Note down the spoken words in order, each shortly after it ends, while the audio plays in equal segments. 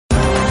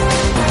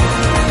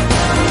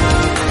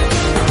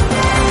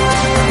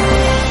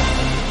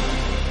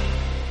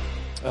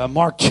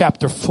Mark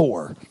chapter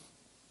 4.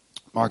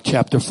 Mark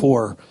chapter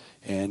 4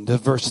 and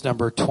verse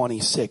number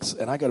 26.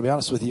 And I got to be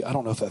honest with you, I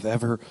don't know if I've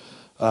ever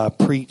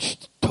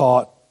preached,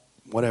 taught,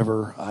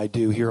 whatever I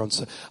do here on.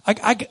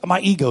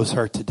 My ego's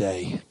hurt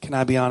today. Can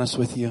I be honest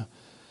with you?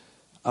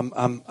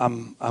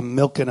 I'm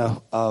milking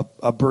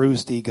a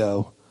bruised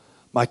ego.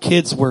 My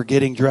kids were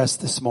getting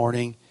dressed this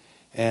morning,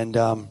 and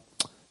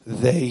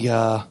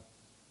they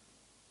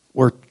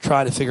were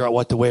trying to figure out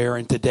what to wear.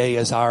 And today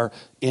is our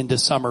end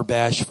of summer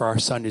bash for our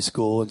Sunday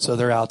school, and so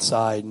they're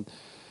outside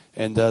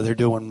and they're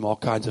doing all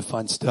kinds of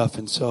fun stuff.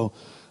 And so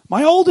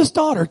my oldest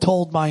daughter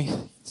told my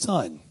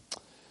son.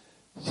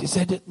 She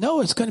said,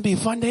 "No, it's going to be a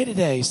fun day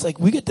today. It's like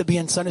we get to be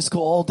in Sunday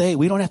school all day.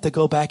 We don't have to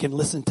go back and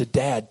listen to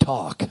Dad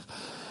talk."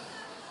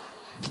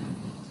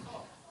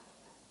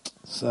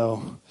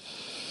 So,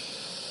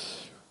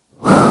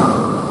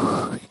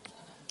 got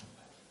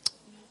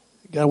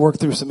to work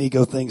through some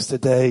ego things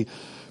today.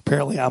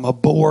 Apparently, I'm a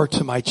bore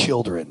to my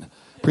children.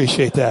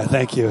 Appreciate that.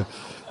 Thank you.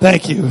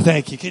 Thank you.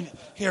 Thank you.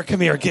 Come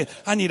here.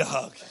 I need a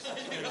hug.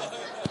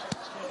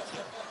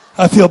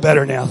 I feel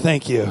better now.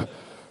 Thank you.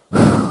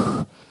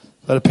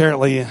 But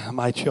apparently,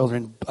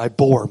 I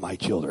bore my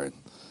children.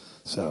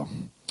 So,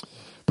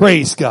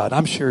 praise God.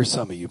 I'm sure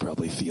some of you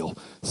probably feel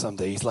some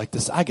days like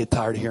this. I get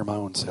tired of hearing my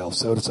own self,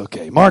 so it's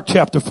okay. Mark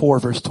chapter 4,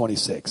 verse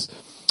 26.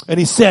 And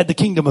he said, "The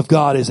kingdom of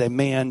God is as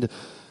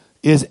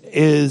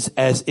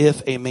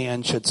if a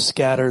man should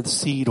scatter the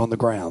seed on the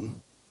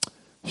ground,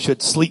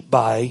 should sleep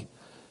by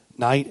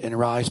night and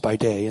rise by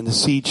day, and the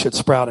seed should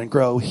sprout and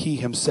grow. He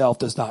himself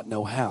does not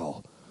know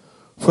how.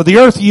 For the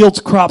earth yields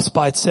crops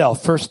by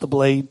itself, first the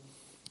blade,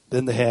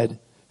 then the head,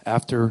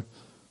 after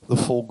the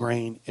full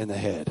grain in the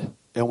head.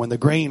 And when the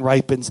grain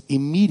ripens,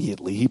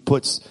 immediately he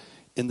puts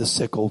in the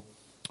sickle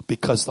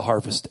because the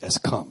harvest has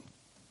come."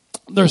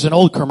 There's an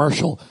old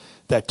commercial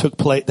that took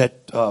place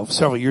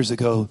several years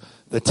ago.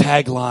 The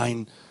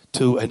tagline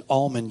to an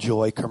Almond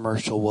Joy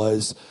commercial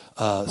was,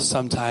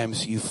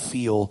 "Sometimes you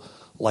feel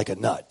like a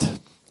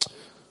nut."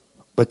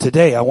 But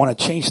today I want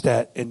to change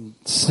that and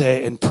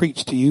say and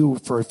preach to you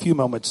for a few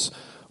moments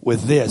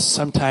with this: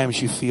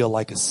 sometimes you feel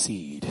like a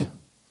seed.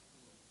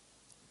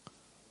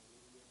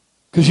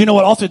 Because you know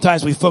what?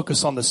 Oftentimes we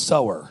focus on the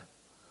sower.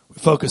 We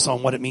focus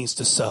on what it means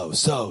to sow.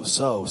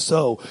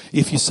 Sow.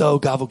 If you sow,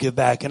 God will give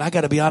back. And I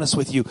got to be honest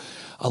with you,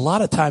 a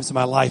lot of times in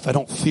my life, I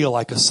don't feel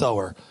like a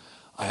sower.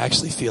 I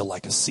actually feel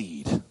like a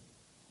seed.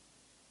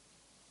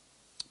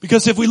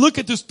 Because if we look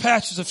at this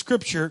passage of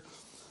Scripture,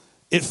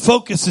 it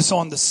focuses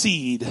on the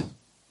seed.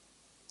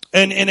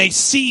 And in a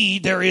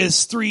seed, there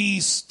is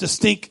three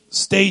distinct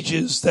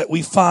stages that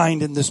we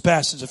find in this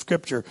passage of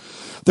Scripture.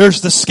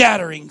 There's the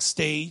scattering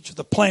stage,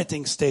 the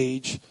planting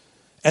stage,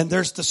 and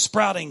there's the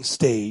sprouting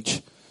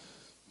stage.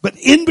 But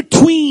in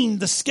between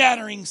the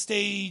scattering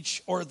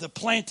stage or the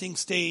planting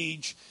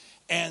stage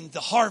and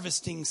the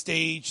harvesting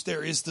stage,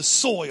 there is the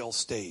soil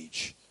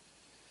stage.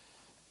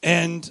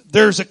 And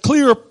there's a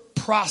clear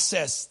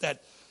process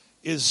that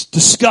is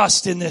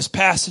discussed in this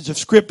passage of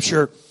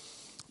Scripture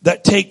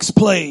that takes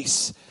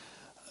place.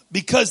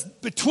 Because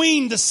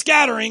between the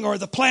scattering or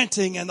the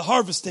planting and the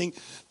harvesting,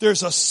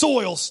 there's a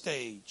soil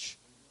stage.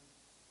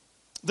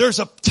 There's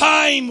a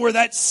time where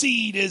that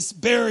seed is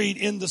buried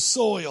in the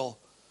soil.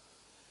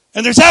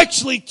 And there's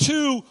actually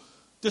two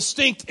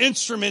distinct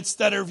instruments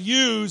that are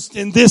used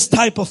in this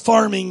type of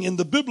farming in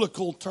the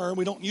biblical term.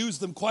 We don't use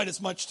them quite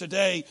as much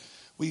today.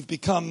 We've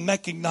become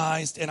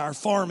mechanized in our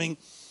farming.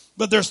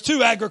 But there's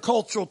two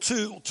agricultural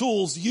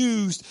tools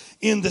used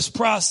in this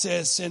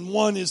process. And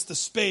one is the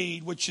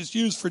spade, which is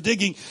used for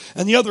digging.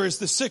 And the other is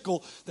the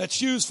sickle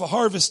that's used for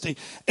harvesting.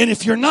 And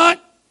if you're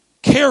not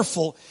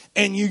careful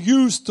and you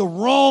use the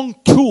wrong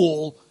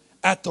tool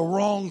at the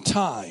wrong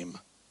time,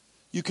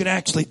 you can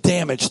actually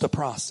damage the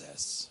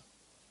process.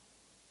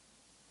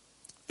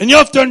 And you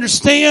have to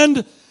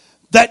understand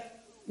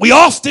that we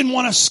often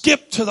want to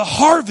skip to the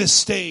harvest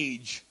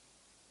stage.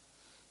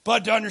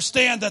 But to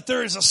understand that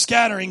there is a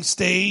scattering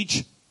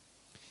stage,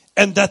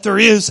 and that there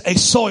is a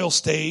soil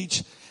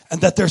stage,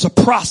 and that there's a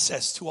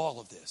process to all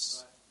of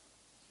this.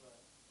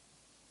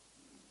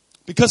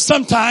 Because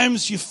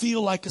sometimes you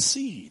feel like a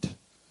seed.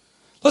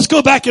 Let's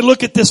go back and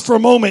look at this for a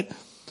moment.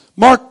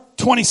 Mark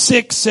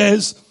 26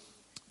 says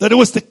that it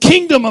was the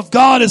kingdom of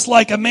God is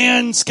like a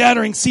man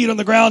scattering seed on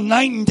the ground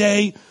night and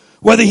day.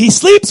 Whether he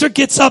sleeps or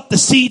gets up, the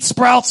seed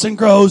sprouts and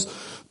grows,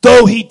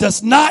 though he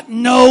does not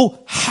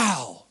know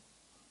how.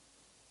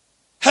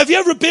 Have you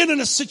ever been in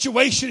a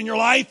situation in your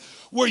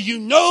life where you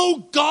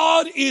know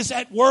God is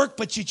at work,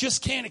 but you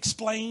just can't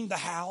explain the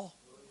how?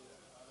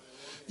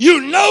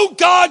 You know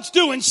God's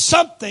doing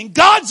something.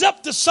 God's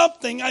up to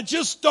something. I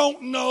just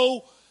don't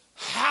know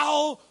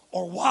how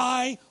or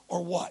why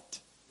or what.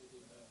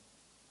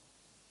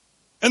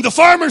 And the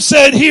farmer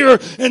said here,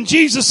 and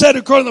Jesus said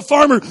according to the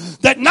farmer,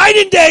 that night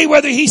and day,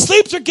 whether he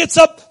sleeps or gets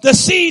up, the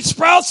seed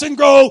sprouts and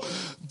grow,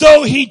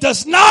 though he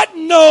does not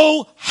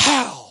know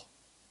how.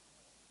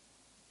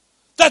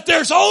 That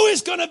there's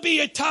always going to be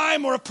a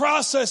time or a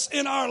process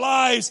in our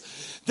lives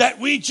that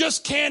we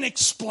just can't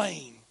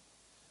explain.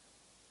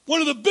 One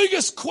of the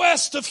biggest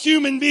quests of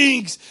human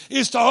beings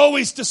is to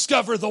always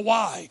discover the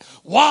why.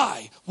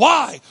 Why?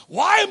 Why?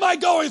 Why am I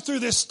going through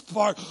this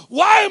part?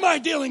 Why am I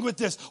dealing with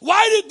this?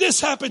 Why did this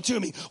happen to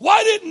me?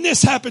 Why didn't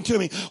this happen to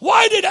me?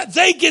 Why did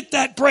they get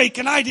that break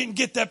and I didn't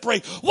get that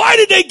break? Why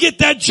did they get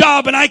that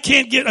job and I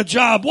can't get a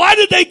job? Why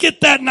did they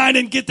get that and I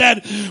didn't get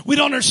that? We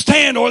don't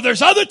understand. Or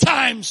there's other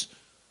times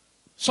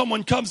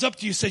someone comes up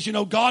to you and says,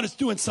 God is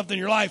doing something in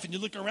your life, and you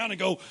look around and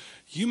go,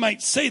 you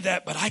might say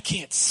that, but I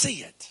can't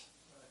see it.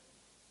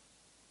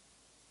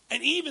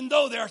 And even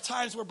though there are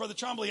times where, Brother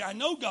Trombley, I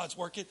know God's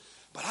working,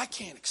 but I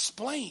can't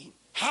explain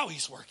how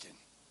he's working.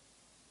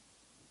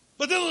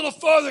 But then a little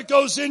farther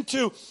goes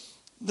into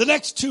the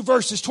next two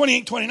verses, 28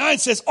 and 29,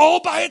 says, all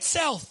by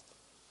itself,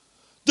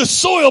 the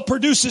soil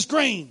produces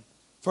grain.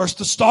 First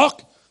the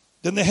stalk,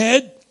 then the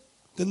head,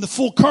 then the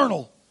full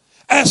kernel.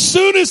 As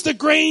soon as the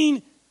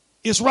grain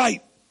is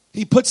ripe,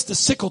 he puts the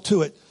sickle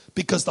to it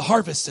because the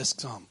harvest has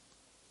come.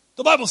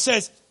 The Bible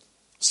says,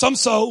 some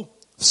sow,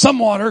 some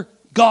water,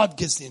 God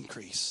gives the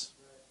increase.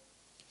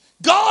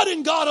 God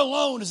and God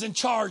alone is in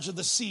charge of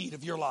the seed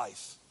of your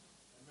life.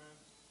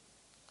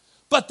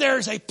 But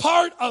there's a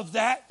part of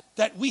that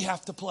we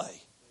have to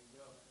play.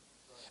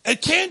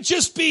 It can't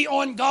just be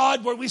on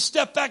God where we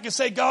step back and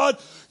say, God,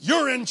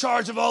 you're in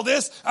charge of all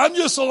this. I'm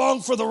just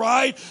along for the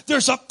ride.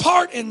 There's a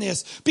part in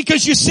this.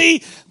 Because you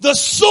see, the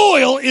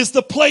soil is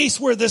the place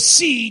where the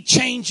seed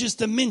changes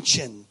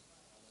dimension.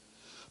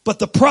 But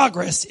the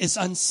progress is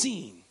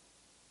unseen.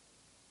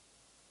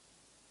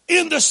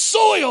 In the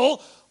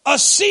soil, a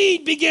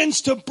seed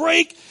begins to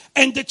break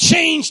and to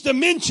change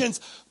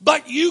dimensions,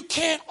 but you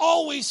can't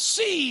always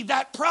see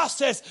that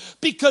process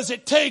because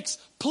it takes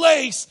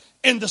place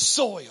in the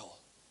soil.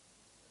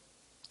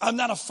 I'm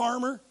not a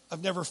farmer.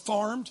 I've never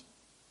farmed.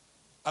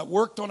 I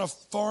worked on a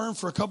farm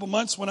for a couple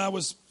months when I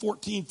was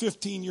 14,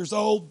 15 years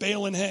old,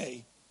 baling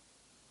hay.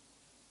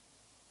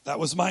 That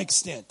was my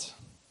extent.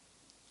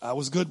 I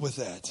was good with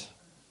that.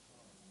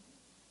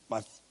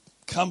 I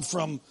come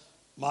from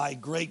my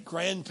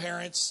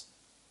great-grandparents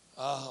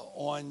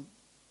on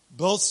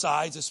both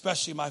sides,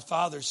 especially my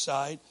father's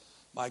side.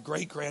 My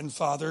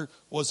great-grandfather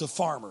was a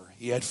farmer.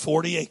 He had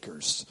 40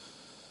 acres,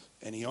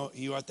 and he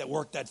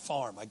worked that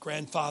farm. My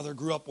grandfather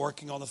grew up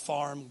working on the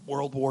farm.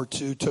 World War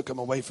II took him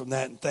away from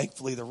that, and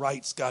thankfully the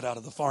Wrights got out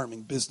of the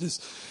farming business,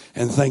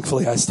 and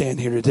thankfully I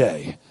stand here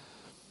today.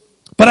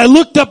 But I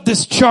looked up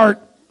this chart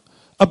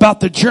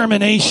about the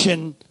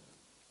germination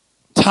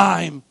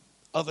time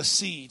of a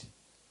seed.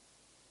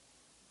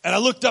 And I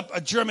looked up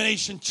a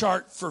germination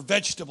chart for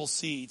vegetable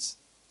seeds.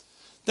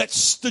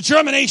 That's the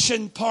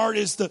germination part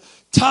is the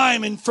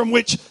time from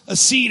which a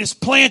seed is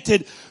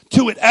planted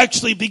to it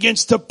actually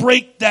begins to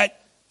break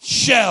that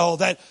shell,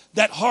 that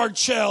hard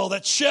shell,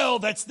 that shell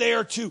that's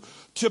there to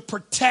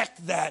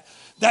protect that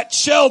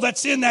shell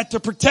that's in that to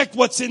protect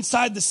what's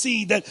inside the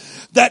seed,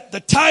 that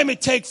the time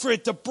it takes for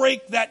it to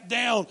break that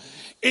down.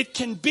 It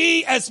can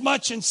be as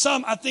much in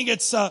some, I think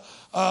it's, let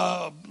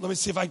me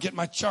see if I get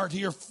my chart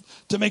here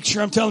to make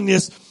sure I'm telling you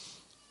this.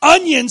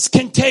 Onions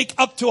can take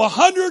up to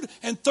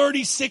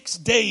 136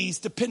 days,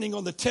 depending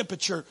on the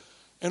temperature,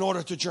 in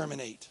order to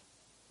germinate.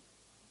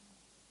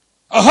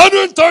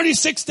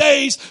 136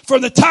 days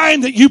from the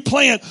time that you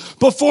plant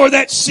before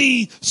that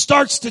seed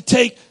starts to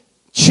take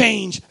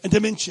change and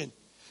dimension.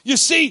 You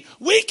see,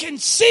 we can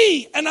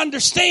see and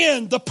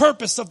understand the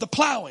purpose of the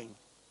plowing.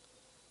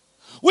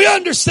 We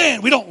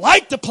understand. We don't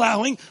like the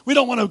plowing. We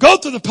don't want to go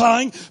through the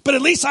plowing, but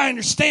at least I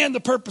understand the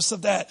purpose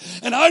of that.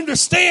 And I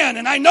understand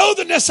and I know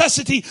the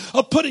necessity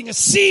of putting a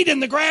seed in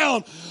the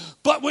ground.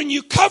 But when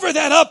you cover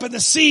that up and the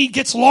seed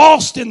gets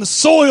lost in the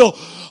soil,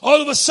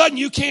 all of a sudden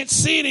you can't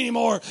see it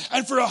anymore.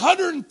 And for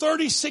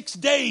 136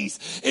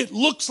 days, it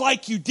looks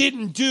like you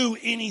didn't do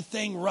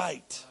anything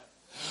right.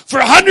 For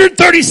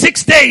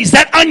 136 days,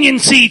 that onion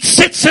seed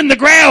sits in the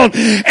ground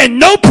and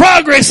no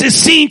progress is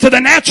seen to the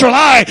natural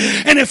eye.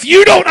 And if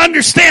you don't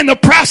understand the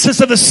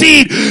process of the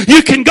seed,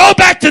 you can go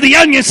back to the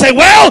onion and say,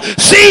 well,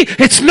 see,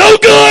 it's no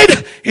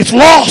good. It's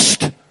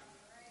lost.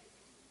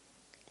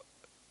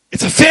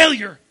 It's a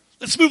failure.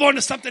 Let's move on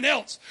to something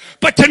else.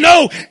 But to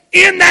know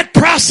in that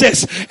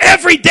process,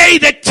 every day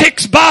that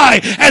ticks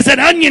by as an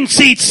onion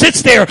seed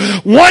sits there,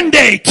 1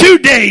 day, 2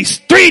 days,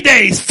 3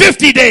 days,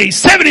 50 days,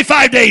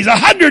 75 days,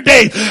 100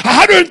 days,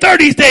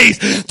 130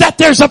 days, that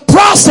there's a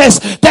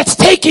process that's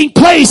taking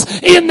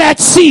place in that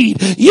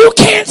seed. You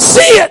can't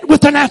see it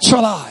with the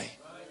natural eye.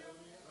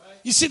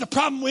 You see the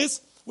problem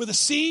with a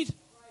seed?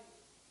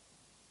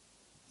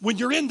 When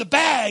you're in the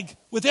bag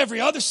with every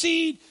other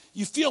seed,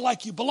 you feel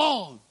like you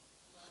belong.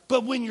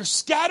 But when you're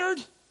scattered,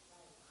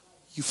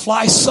 you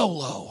fly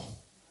solo.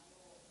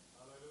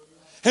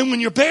 And when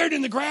you're buried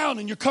in the ground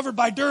and you're covered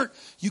by dirt,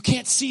 you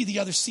can't see the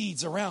other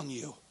seeds around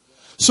you.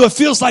 So it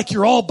feels like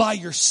you're all by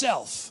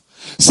yourself.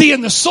 See,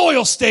 in the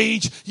soil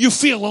stage, you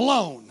feel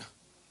alone.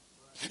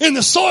 In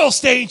the soil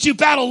stage, you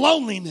battle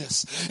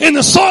loneliness. In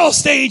the soil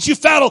stage, you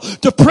battle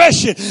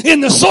depression. In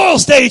the soil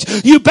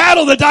stage, you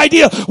battle the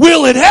idea,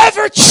 will it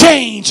ever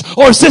change?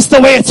 Or is this the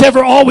way it's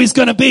ever always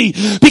going to be?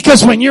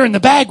 Because when you're in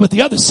the bag with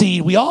the other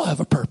seed, we all have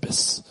a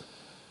purpose.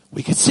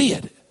 We can see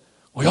it.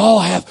 We're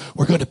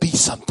going to be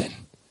something.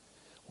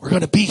 We're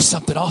going to be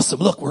something awesome.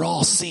 Look, we're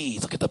all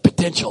seeds. Look at the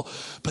potential.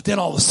 But then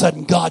all of a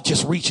sudden, God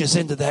just reaches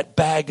into that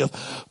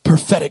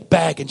prophetic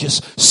bag and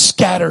just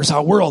scatters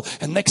our world.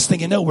 And next thing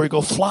you know, we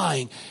go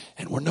flying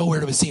and we're nowhere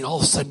to be seen. All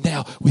of a sudden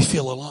now, we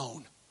feel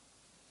alone.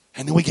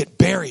 And then we get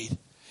buried.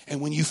 And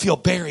when you feel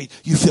buried,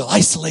 you feel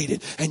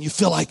isolated. And you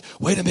feel like,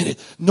 wait a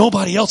minute,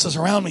 nobody else is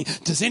around me.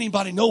 Does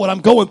anybody know what I'm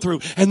going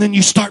through? And then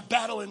you start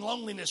battling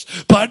loneliness.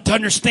 But to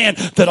understand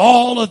that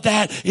all of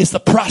that is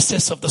the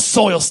process of the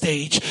soil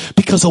stage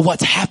because of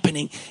what's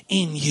happening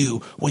in you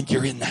when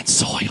you're in that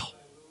soil.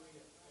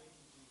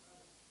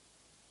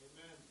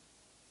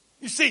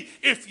 You see,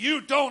 if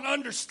you don't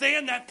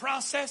understand that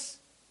process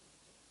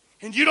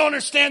and you don't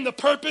understand the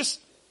purpose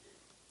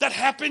that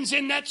happens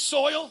in that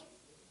soil,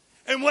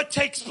 and what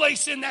takes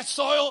place in that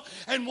soil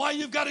and why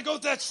you've got to go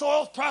through that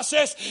soil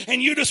process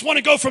and you just want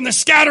to go from the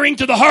scattering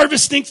to the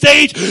harvesting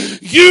stage,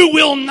 you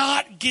will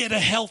not get a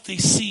healthy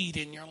seed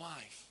in your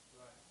life.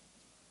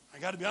 I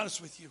got to be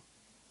honest with you.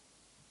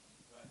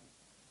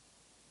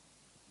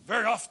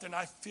 Very often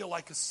I feel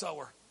like a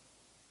sower.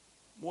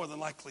 More than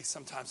likely,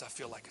 sometimes I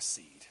feel like a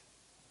seed.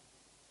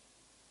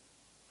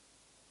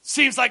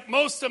 Seems like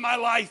most of my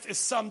life is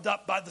summed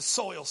up by the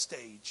soil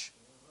stage.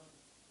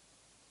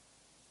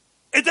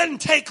 It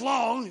doesn't take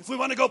long if we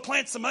want to go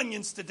plant some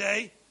onions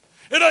today.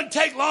 It doesn't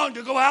take long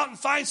to go out and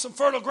find some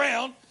fertile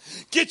ground,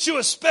 get you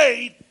a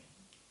spade.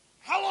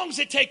 How long does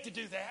it take to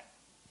do that?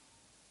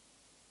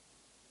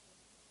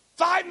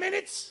 5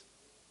 minutes?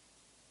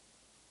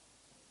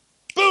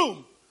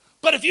 Boom.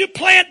 But if you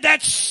plant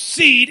that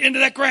seed into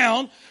that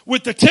ground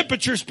with the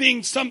temperatures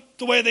being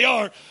the way they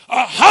are,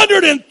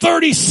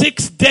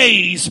 136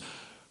 days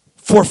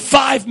for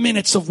 5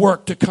 minutes of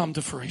work to come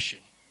to fruition.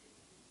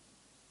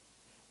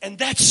 And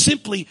that's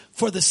simply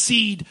for the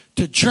seed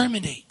to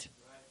germinate.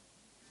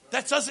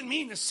 That doesn't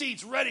mean the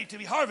seed's ready to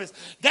be harvested.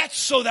 That's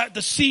so that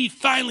the seed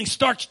finally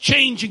starts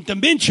changing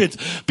dimensions.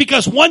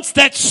 Because once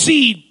that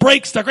seed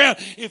breaks the ground,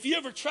 if you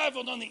ever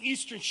traveled on the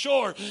eastern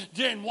shore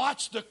and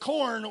watched the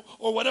corn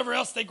or whatever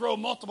else, they grow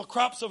multiple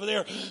crops over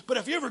there. But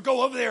if you ever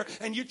go over there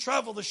and you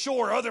travel the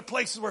shore or other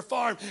places where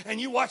farm and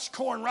you watch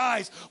corn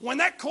rise, when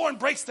that corn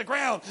breaks the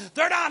ground,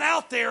 they're not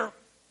out there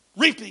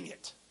reaping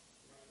it.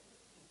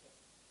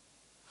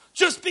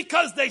 Just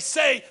because they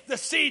say the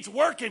seed's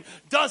working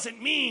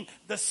doesn't mean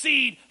the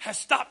seed has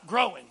stopped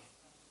growing.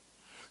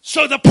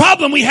 So the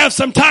problem we have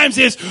sometimes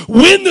is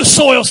when the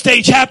soil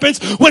stage happens,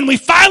 when we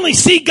finally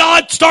see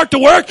God start to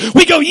work,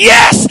 we go,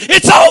 yes,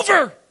 it's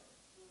over.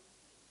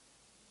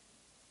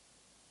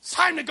 It's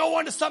time to go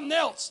on to something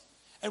else.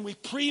 And we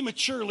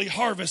prematurely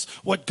harvest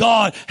what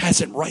God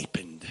hasn't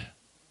ripened.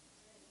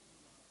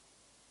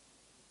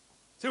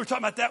 See, we're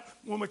talking about that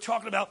when we're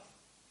talking about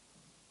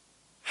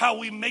how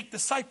we make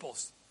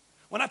disciples.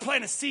 When I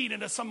plant a seed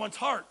into someone's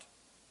heart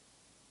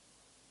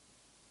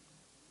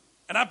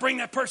and I bring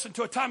that person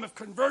to a time of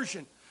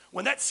conversion,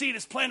 when that seed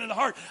is planted in the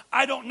heart,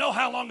 I don't know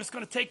how long it's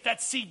going to take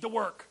that seed to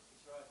work.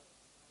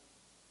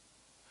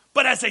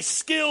 But as a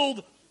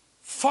skilled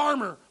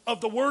farmer of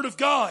the Word of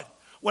God,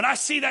 when I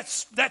see that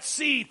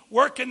seed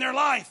work in their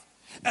life,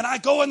 and I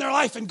go in their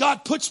life and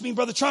God puts me,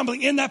 Brother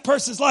Trombley, in that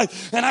person's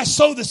life and I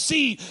sow the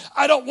seed,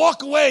 I don't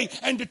walk away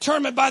and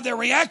determine by their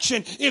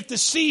reaction if the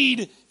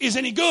seed is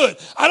any good.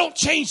 I don't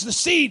change the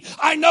seed.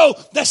 I know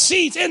the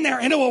seed's in there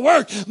and it will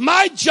work.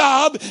 My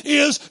job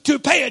is to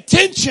pay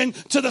attention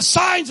to the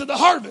signs of the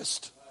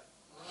harvest.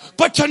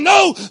 But to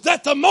know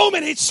that the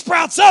moment it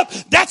sprouts up,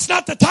 that's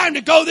not the time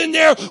to go in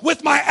there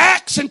with my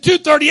axe and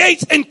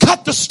 238s and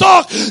cut the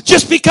stalk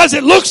just because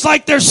it looks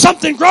like there's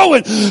something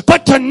growing.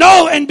 But to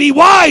know and be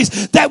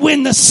wise that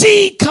when the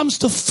seed comes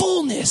to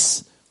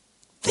fullness,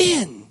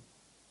 then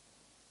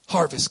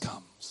harvest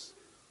comes.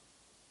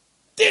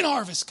 Then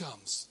harvest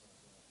comes.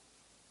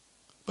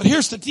 But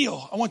here's the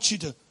deal. I want you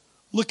to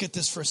look at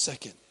this for a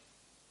second.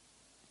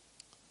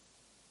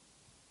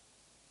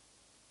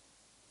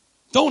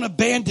 Don't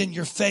abandon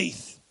your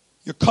faith,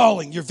 your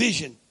calling, your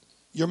vision,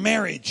 your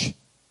marriage,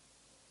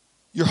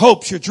 your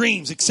hopes, your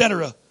dreams,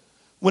 etc.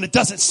 when it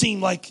doesn't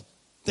seem like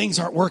things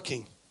aren't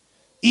working.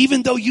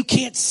 Even though you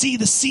can't see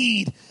the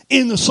seed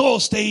in the soil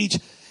stage,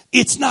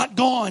 it's not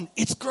gone.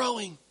 It's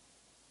growing.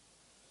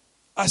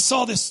 I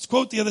saw this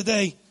quote the other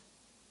day,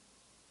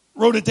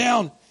 wrote it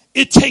down.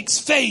 It takes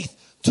faith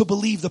to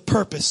believe the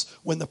purpose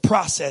when the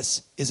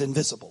process is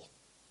invisible.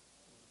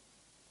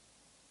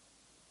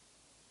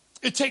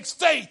 It takes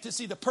faith to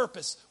see the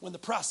purpose when the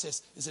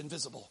process is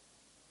invisible.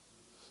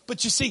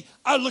 But you see,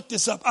 I looked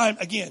this up.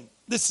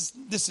 This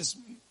is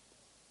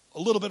a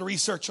little bit of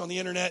research on the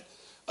internet.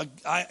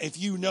 If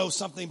you know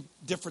something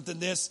different than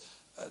this,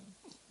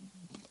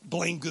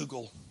 blame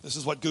Google. This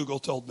is what Google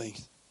told me.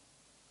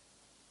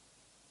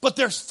 But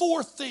there's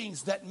 4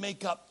 things that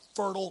make up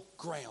fertile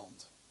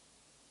ground.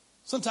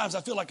 Sometimes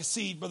I feel like a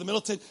seed, Brother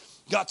Middleton.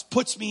 God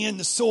puts me in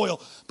the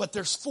soil. But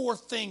there's 4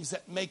 things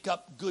that make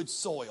up good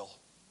soil.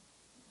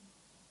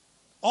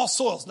 All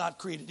soil is not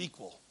created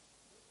equal.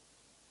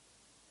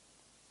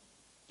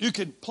 You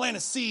can plant a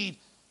seed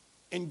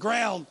in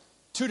ground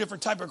two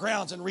different type of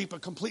grounds and reap a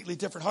completely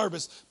different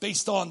harvest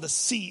based on the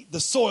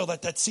soil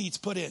that seed's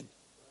put in.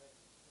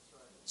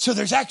 So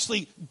there's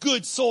actually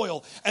good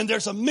soil, and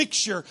there's a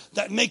mixture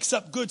that makes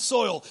up good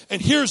soil.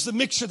 And here's the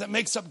mixture that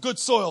makes up good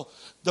soil.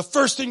 The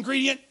first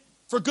ingredient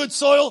for good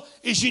soil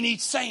is you need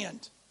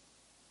sand.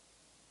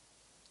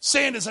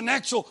 Sand is a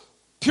natural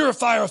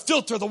purifier, a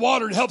filter of the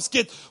water. It helps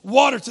get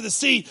water to the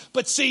seed.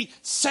 But see,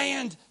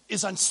 sand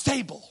is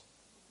unstable.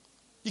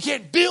 You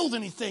can't build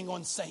anything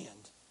on sand.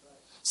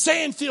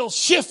 Sand feels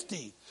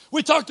shifty.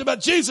 We talked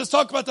about Jesus,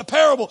 talked about the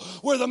parable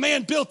where the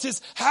man built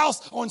his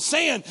house on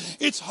sand.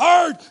 It's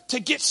hard to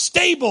get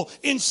stable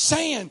in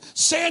sand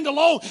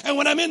alone. And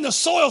when I'm in the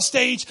soil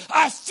stage,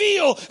 I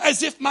feel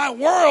as if my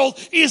world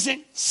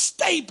isn't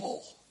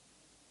stable.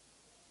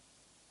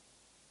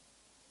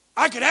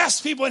 I could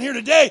ask people in here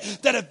today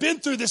that have been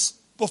through this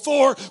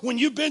before. When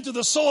you've been to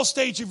the soil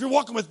stage, if you're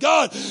walking with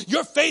God,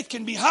 your faith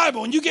can be high,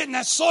 but when you get in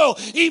that soil,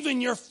 even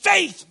your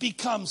faith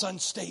becomes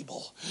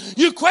unstable.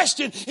 You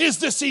question, is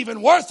this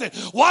even worth it?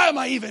 Why am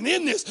I even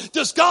in this?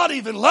 Does God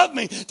even love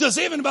me? Does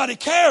anybody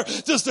care?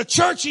 Does the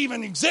church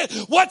even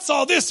exist? What's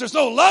all this? There's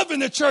no love in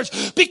the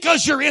church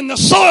because you're in the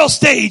soil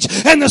stage,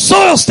 and the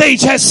soil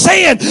stage has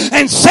sand,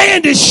 and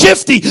sand is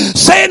shifty.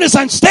 Sand is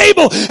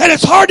unstable, and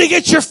it's hard to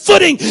get your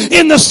footing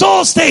in the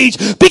soil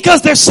stage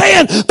because there's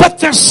sand, but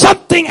there's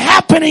something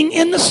happening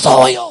in the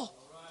soil.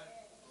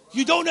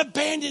 You don't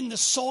abandon the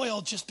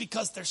soil just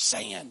because there's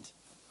sand.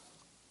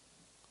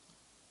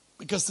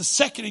 Because the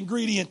second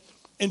ingredient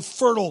in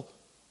fertile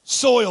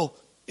soil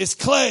is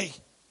clay.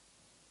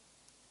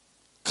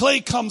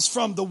 Clay comes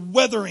from the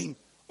weathering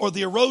or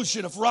the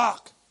erosion of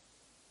rock.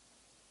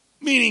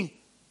 Meaning,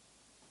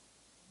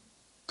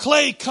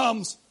 clay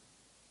comes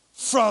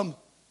from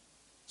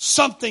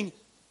something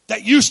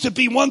that used to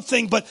be one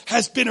thing but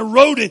has been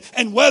eroded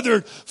and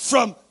weathered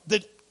from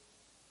the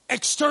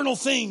external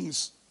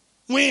things,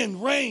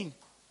 wind, rain.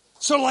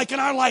 Sort of like in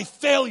our life,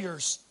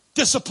 failures,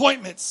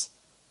 disappointments.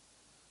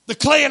 The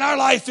clay in our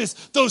life is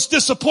those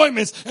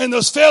disappointments and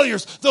those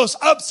failures, those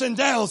ups and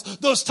downs,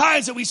 those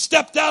times that we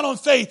stepped out on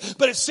faith,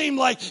 but it seemed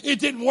like it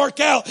didn't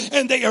work out,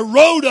 and they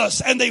erode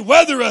us and they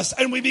weather us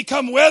and we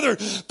become weathered.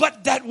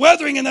 But that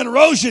weathering and that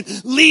erosion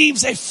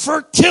leaves a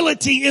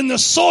fertility in the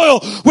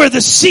soil where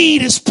the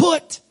seed is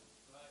put.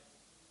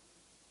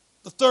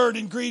 The third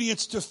ingredient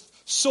to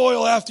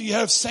soil after you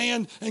have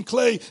sand and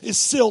clay is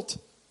silt.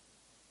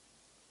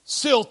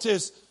 Silt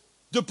is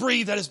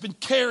debris that has been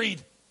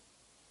carried.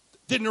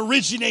 Didn't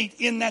originate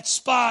in that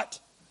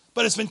spot,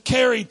 but it's been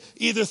carried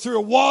either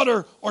through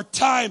water or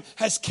time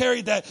has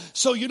carried that.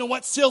 So you know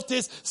what silt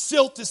is?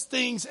 Silt is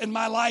things in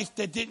my life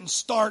that didn't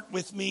start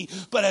with me,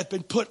 but have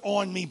been put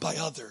on me by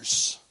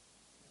others.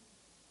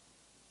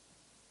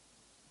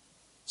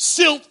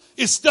 Silt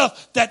is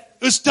stuff that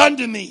was done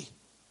to me.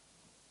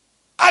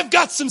 I've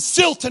got some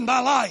silt in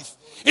my life.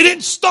 It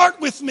didn't start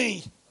with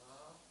me.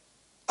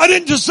 I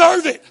didn't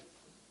deserve it.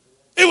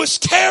 It was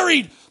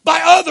carried by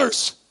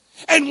others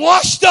and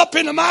washed up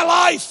into my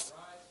life.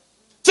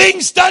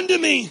 Things done to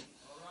me.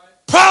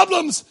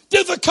 Problems,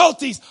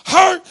 difficulties,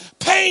 hurt,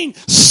 pain,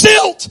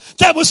 silt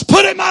that was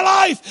put in my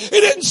life.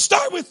 It didn't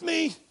start with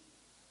me.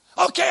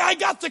 Okay, I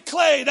got the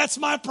clay. That's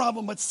my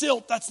problem. But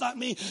silt, that's not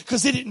me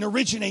because it didn't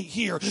originate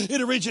here. It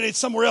originated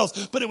somewhere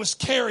else. But it was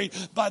carried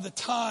by the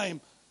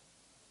time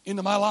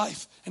into my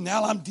life. And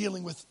now I'm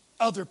dealing with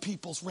other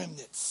people's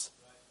remnants.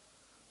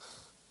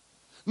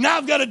 Now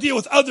I've got to deal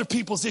with other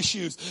people's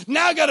issues.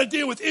 Now I've got to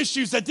deal with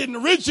issues that didn't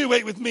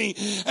originate with me.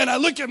 And I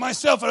look at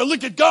myself and I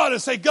look at God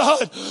and say,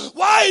 God,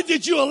 why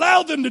did you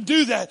allow them to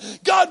do that?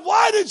 God,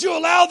 why did you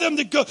allow them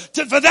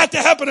for that to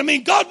happen to me?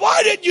 God,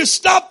 why didn't you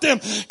stop them?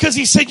 Because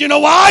he said, you know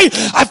why?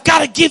 I've got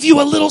to give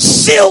you a little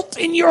silt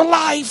in your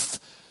life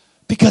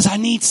because I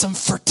need some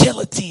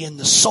fertility in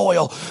the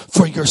soil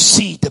for your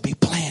seed to be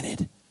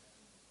planted.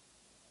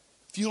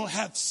 If you don't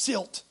have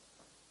silt,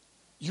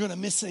 you're going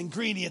to miss an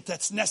ingredient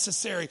that's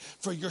necessary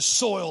for your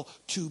soil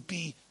to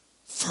be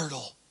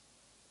fertile.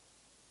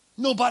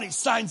 Nobody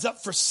signs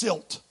up for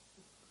silt.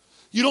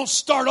 You don't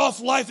start off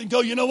life and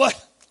go, you know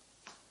what?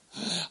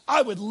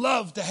 I would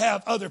love to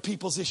have other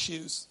people's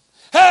issues.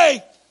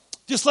 Hey,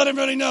 just let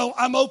everybody know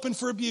I'm open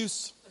for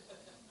abuse.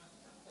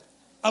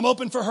 I'm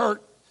open for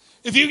hurt.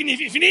 If you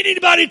need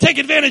anybody to take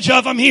advantage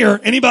of, I'm here.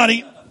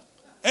 Anybody?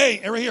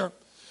 Hey, right here.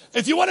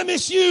 If you want to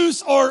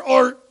misuse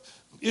or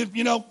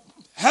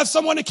have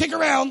someone to kick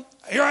around,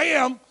 here I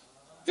am.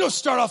 You don't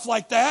start off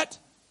like that.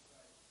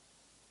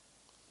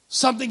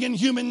 Something in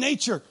human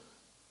nature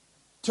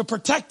to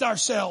protect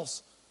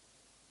ourselves.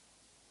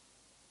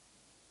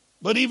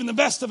 But even the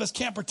best of us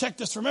can't protect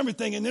us from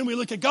everything. And then we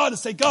look at God and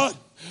say, God,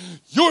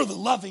 you're the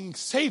loving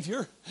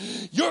Savior.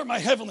 You're my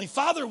Heavenly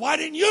Father. Why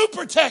didn't you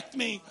protect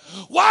me?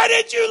 Why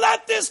did you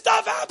let this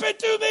stuff happen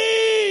to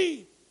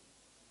me?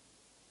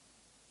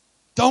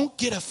 Don't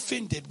get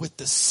offended with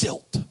the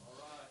silt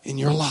in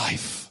your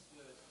life.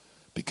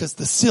 Because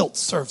the silt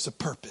serves a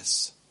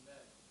purpose.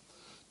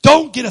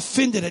 Don't get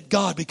offended at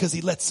God because he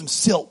lets some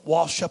silt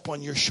wash up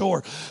on your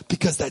shore.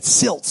 Because that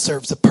silt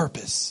serves a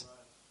purpose.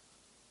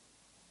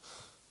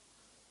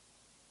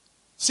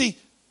 See,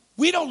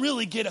 we don't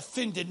really get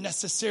offended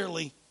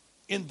necessarily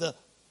in the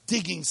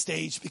digging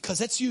stage because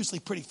that's usually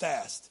pretty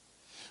fast.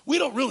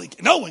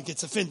 No one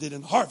gets offended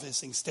in the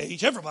harvesting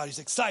stage. Everybody's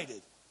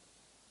excited.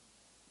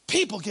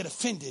 People get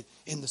offended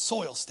in the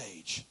soil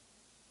stage.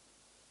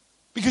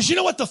 Because you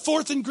know what the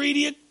fourth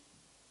ingredient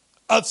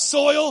of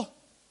soil,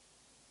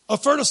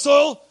 of fertile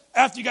soil,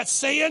 after you got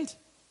sand,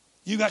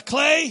 you got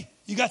clay,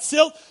 you got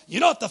silt, you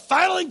know what the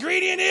final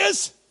ingredient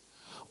is?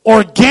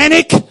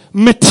 Organic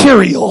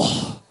material.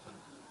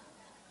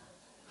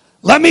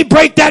 Let me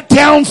break that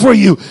down for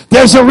you.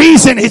 There's a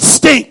reason it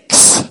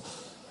stinks.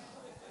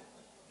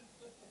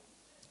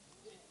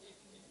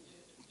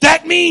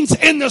 That means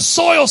in the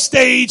soil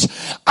stage,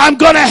 I'm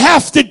going to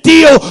have to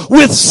deal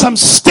with some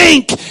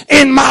stink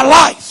in my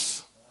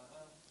life.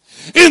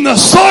 In the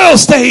soil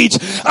stage,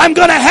 I'm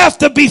going to have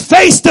to be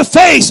face to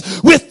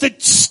face with the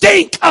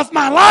stink of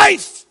my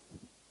life.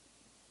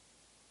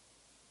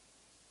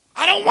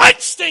 I don't want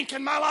stink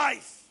in my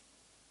life.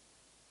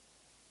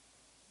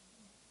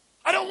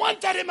 I don't want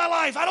that in my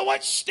life. I don't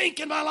want stink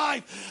in my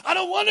life. I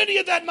don't want any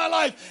of that in my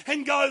life.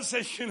 And God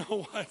says, you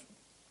know what?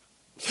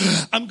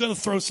 I'm going to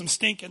throw some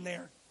stink in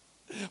there.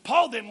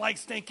 Paul didn't like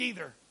stink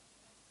either.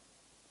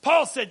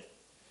 Paul said,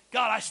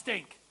 God, I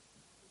stink.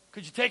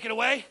 Could you take it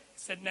away? He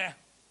said, nah,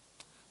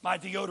 my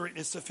deodorant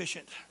is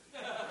sufficient.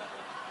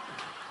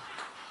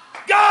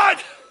 God,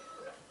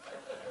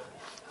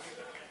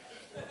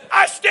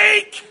 I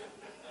stink.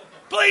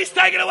 Please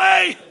take it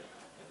away.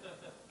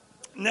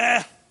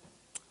 Nah,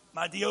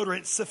 my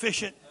deodorant is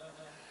sufficient.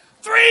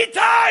 3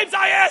 times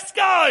I asked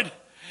God,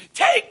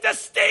 take the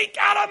stink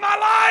out of my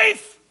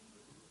life.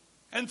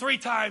 And 3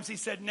 times he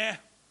said, nah,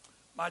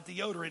 my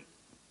deodorant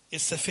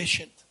is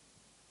sufficient.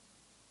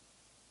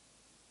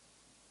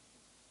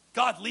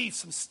 God leaves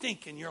some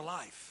stink in your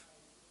life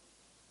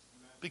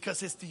because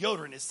his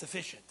deodorant is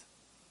sufficient.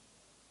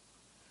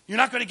 You're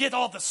not going to get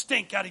all the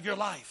stink out of your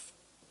life.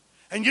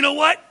 And you know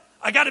what?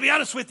 I got to be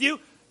honest with you.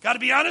 Got to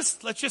be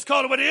honest. Let's just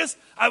call it what it is.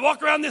 I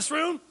walk around this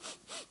room.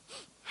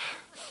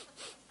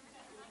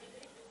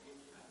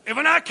 If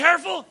we're not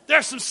careful,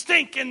 there's some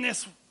stink in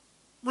this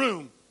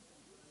room.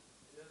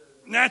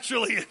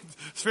 Naturally,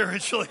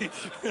 spiritually.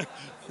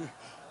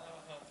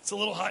 It's a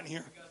little hot in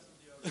here.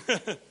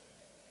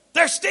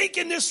 There's stink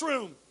in this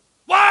room.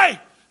 Why?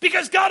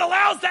 Because God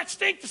allows that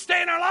stink to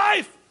stay in our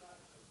life.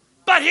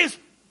 But his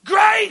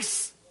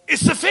grace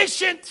is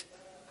sufficient.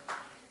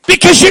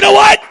 Because you know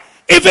what?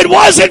 If it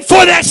wasn't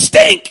for that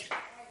stink,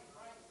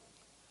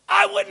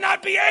 I would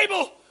not be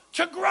able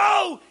to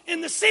grow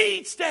in the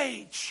seed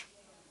stage.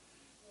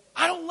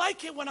 I don't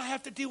like it when I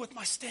have to deal with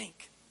my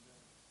stink.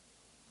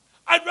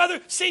 I'd rather,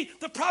 see,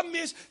 the problem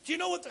is, do you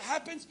know what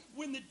happens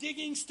when the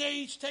digging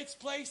stage takes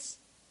place?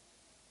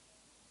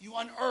 You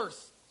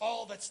unearth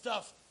all that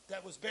stuff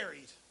that was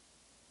buried.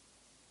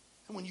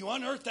 And when you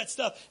unearth that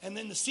stuff and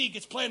then the seed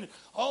gets planted,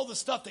 all the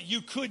stuff that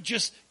you could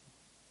just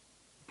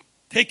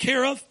take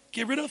care of,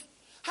 get rid of.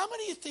 How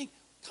many of you think,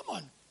 come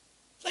on,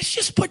 let's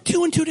just put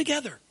 2 and 2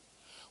 together.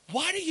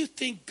 Why do you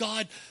think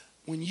God,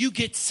 when you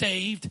get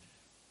saved,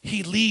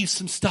 he leaves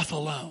some stuff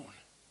alone?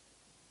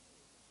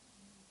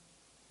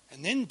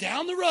 And then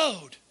down the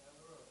road,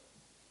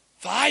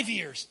 5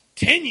 years,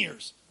 10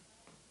 years,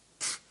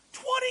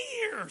 20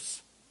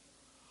 years,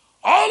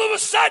 all of a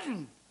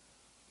sudden,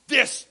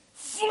 this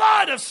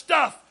flood of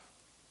stuff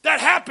that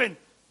happened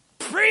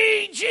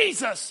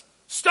pre-Jesus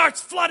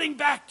starts flooding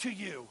back to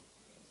you.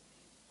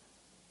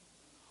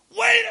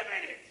 Wait a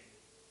minute.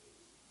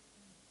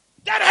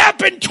 That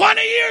happened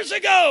 20 years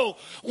ago.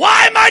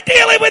 Why am I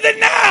dealing with it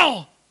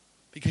now?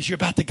 Because you're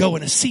about to go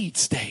in a seed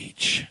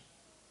stage.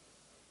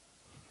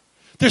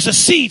 There's a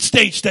seed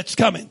stage that's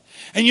coming.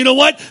 And you know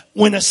what?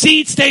 When a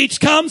seed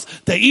stage comes,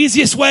 the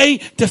easiest way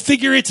to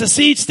figure it's a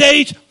seed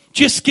stage,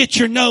 just get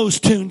your nose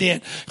tuned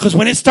in. Because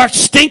when it starts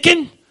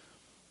stinking,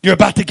 you're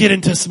about to get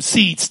into some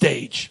seed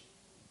stage.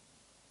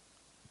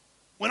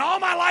 When all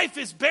my life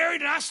is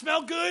buried and I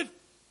smell good,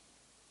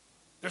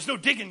 there's no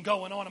digging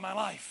going on in my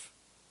life.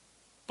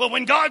 But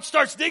when God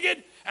starts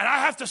digging and I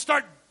have to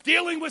start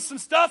dealing with some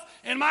stuff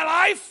in my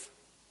life,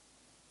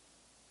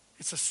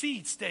 it's a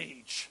seed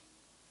stage.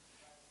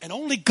 And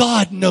only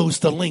God knows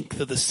the length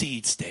of the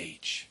seed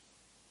stage.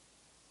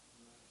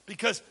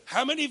 Because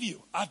how many of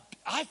you,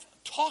 I've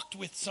talked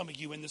with some of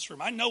you in this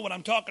room. I know what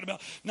I'm talking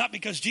about. Not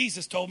because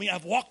Jesus told me.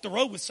 I've walked the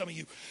road with some of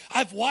you.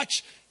 I've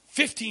watched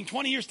 15,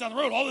 20 years down the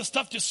road, all this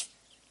stuff just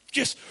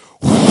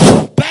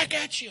back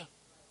at you.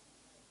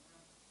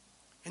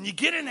 And you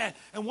get in that.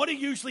 And what do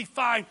you usually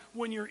find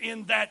when you're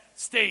in that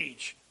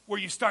stage where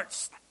you start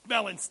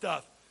smelling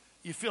stuff?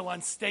 You feel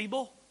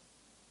unstable.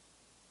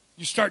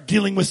 You start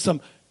dealing with some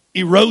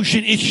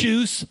erosion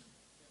issues.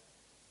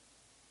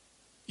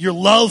 Your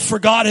love for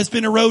God has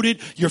been eroded.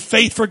 Your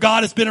faith for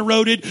God has been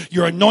eroded.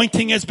 Your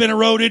anointing has been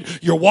eroded.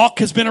 Your walk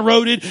has been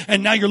eroded.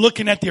 And now you're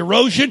looking at the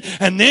erosion.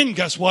 And then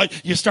guess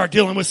what? You start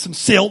dealing with some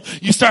silt.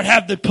 You start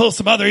having to pull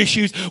some other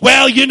issues.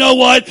 Well, you know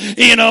what?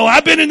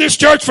 I've been in this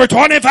church for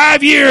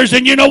 25 years.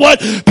 And you know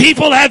what?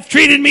 People have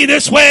treated me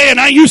this way.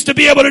 And I used to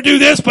be able to do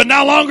this, but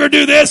no longer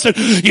do this.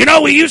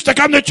 And we used to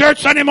come to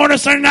church Sunday morning,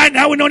 Sunday night.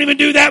 Now we don't even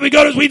do that. We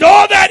do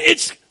all that.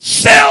 It's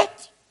silt.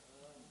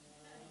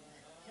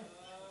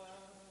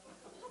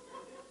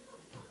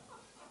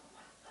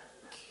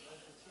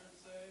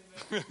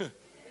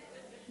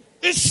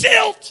 It's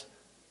silt.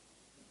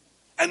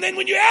 And then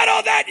when you add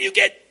all that, you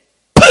get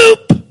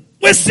poop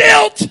with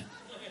silt.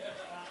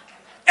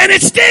 And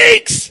it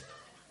stinks.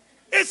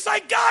 It's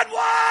like, God,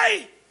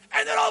 why?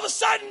 And then all of a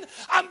sudden,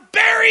 I'm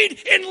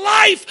buried in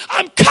life.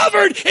 I'm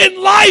covered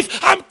in life.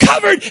 I'm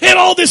covered in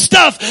all this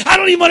stuff. I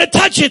don't even want to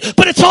touch it,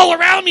 but it's all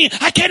around me.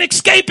 I can't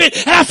escape it,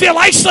 and I feel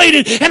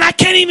isolated, and I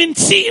can't even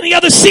see any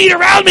other seed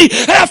around me,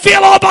 and I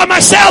feel all by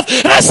myself,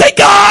 and I say,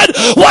 God,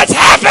 what's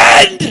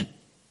happened?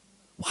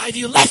 Why have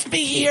you left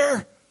me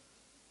here?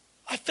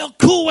 I felt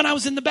cool when I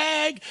was in the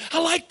bag.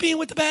 I like being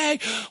with the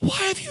bag. Why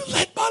have you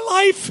let my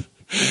life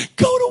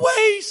go to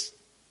waste?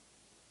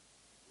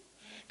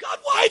 God,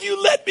 why have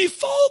you let me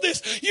fall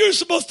this? You're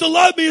supposed to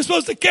love me. You're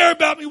supposed to care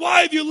about me.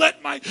 Why have you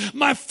let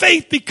my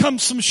faith become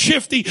some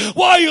shifty?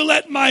 Why are you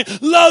letting my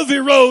love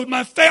erode?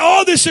 My faith,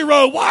 all this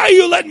erode. Why are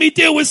you letting me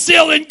deal with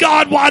sin? And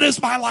God, why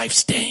does my life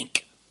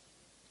stink?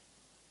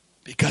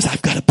 Because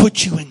I've got to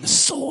put you in the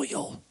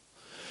soil.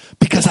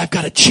 Because I've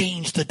got to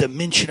change the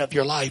dimension of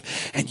your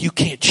life. And you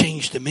can't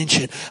change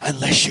dimension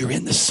unless you're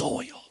in the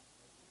soil.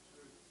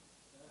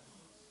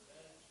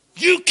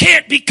 You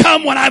can't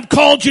become what I've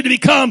called you to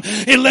become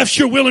unless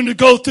you're willing to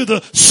go through the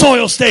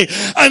soil state.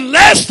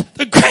 Unless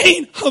the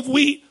grain of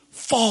wheat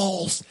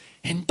falls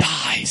and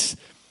dies,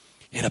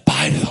 it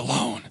abideth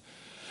alone.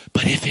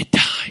 But if it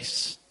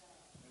dies,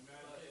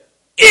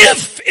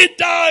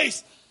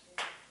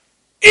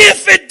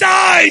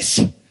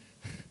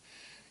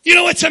 you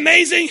know what's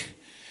amazing?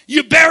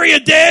 You bury a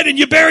dead and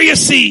you bury a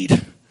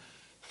seed.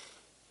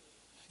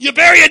 You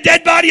bury a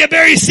dead body, you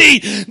bury a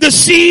seed. The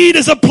seed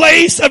is a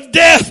place of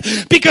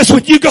death because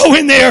when you go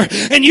in there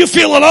and you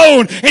feel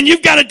alone and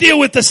you've got to deal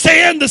with the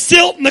sand, the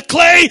silt, and the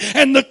clay,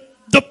 and the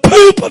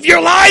poop of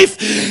your life,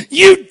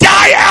 you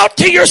die out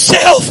to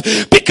yourself,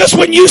 because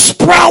when you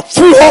sprout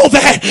through all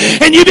that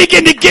and you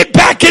begin to get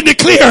back into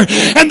clear,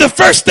 and the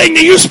first thing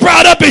that you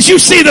sprout up is you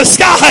see the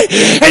sky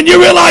and you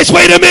realize,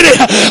 wait a minute,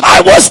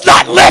 I was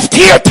not left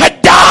here to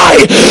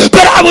die,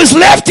 but I was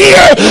left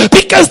here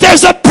because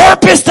there's a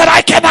purpose that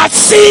I cannot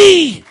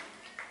see.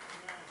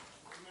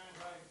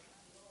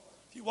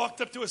 If you walked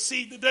up to a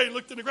seed today,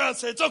 looked in the ground and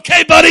said, it's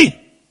okay, buddy,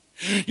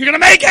 you're going to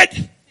make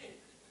it,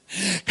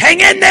 hang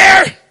in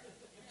there.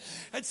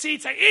 And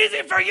seed say,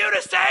 easy for you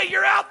to say,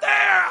 you're out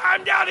there,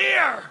 I'm down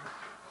here.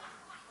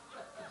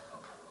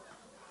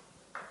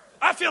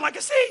 I feel like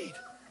a seed.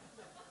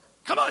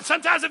 Come on,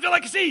 sometimes I feel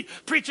like a seed.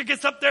 Preacher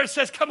gets up there and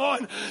says, come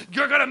on,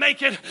 you're going to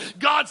make it.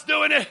 God's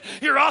doing it.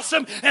 You're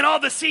awesome. And all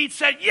the seeds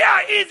said,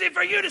 yeah, easy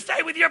for you to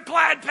say with your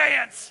plaid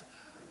pants.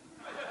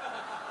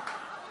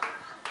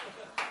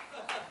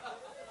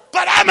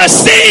 But I'm a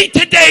seed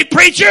today,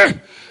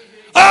 preacher.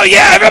 Oh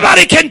yeah,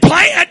 everybody can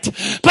plant,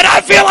 but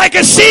I feel like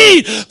a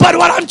seed. But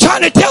what I'm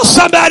trying to tell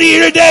somebody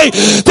here today,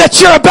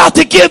 that you're about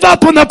to give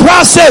up on the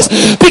process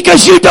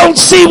because you don't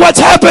see what's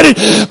happening.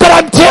 But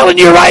I'm telling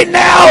you right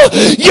now,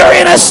 you're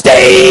in a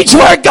stage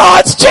where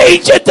God's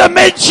changing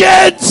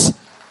dimensions.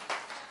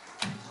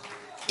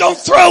 Don't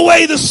throw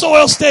away the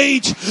soil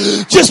stage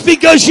just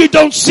because you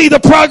don't see the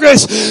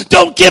progress.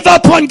 Don't give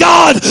up on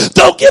God.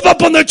 Don't give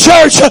up on the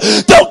church.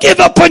 Don't give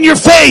up on your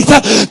faith.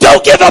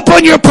 Don't give up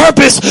on your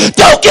purpose.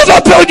 Don't give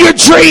up on your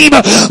dream.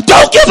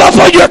 Don't give up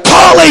on your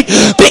calling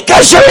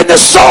because you're in the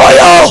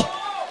soil.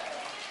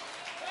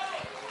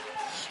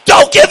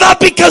 Don't give up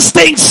because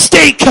things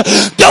stink.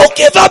 Don't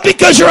give up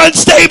because you're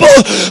unstable,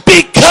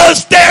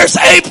 because there's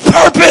a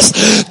purpose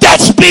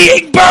that's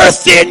being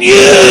birthed in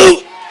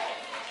you.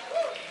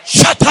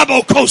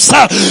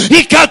 Shatabokosa,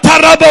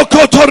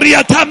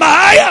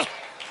 Ikatarabokotoriatamaya.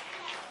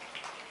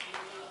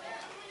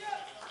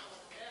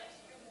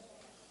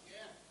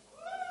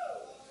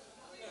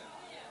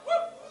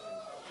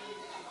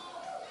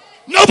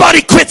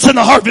 Nobody quits in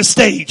the harvest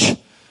stage.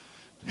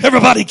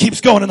 Everybody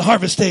keeps going in the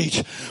harvest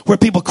stage. Where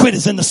people quit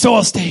is in the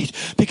soil stage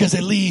because they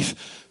leave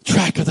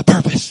track of the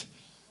purpose.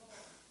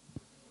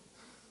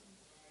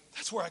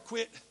 That's where I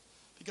quit.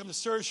 Become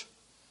discouraged.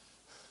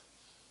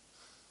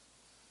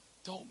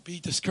 Don't be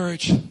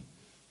discouraged,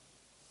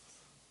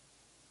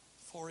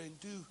 for in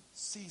due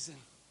season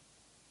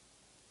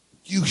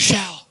you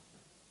shall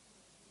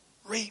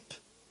reap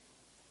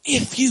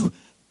if you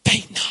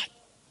faint not.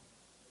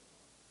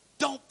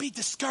 Don't be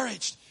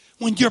discouraged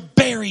when you're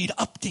buried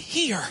up to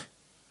here,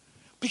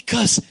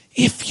 because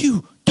if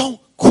you don't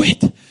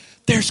quit,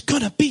 there's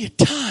going to be a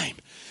time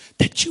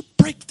that you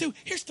break through.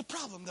 Here's the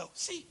problem though.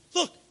 See,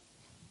 look.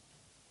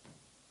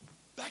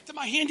 Back to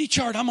my handy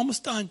chart. I'm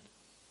almost done.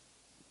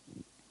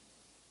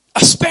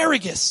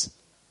 Asparagus.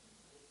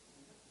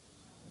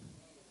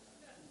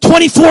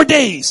 24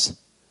 days.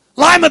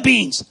 Lima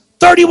beans,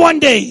 31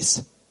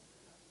 days.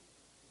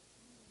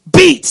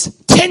 Beets,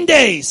 10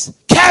 days.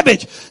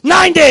 Cabbage,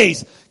 9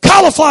 days.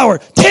 Cauliflower,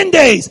 10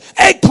 days.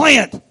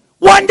 Eggplant,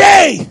 1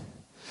 day.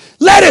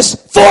 Lettuce,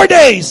 4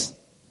 days.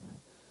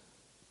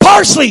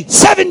 Parsley,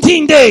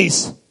 17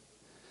 days.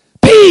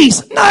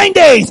 Peas, 9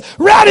 days.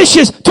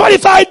 Radishes,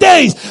 25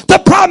 days. The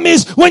problem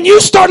is when you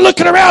start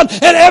looking around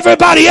at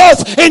everybody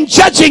else and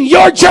judging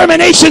your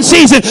germination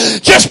season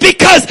just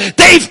because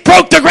they've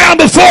broke the ground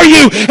before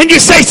you, and you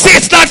say, see,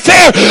 it's not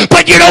fair.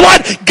 But you know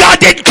what? God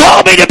didn't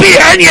call me to be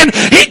an onion.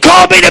 He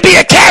called me to be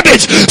a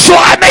cabbage. So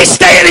I may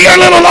stay in here a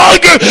little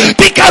longer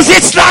because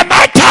it's not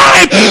my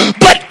time.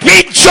 But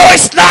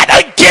rejoice not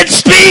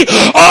against me,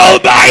 all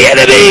my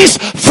enemies,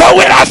 for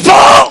when I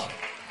fall,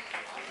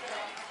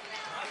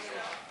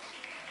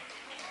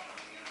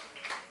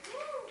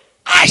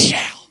 I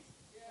shall.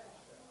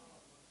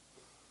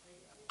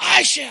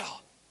 I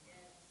shall.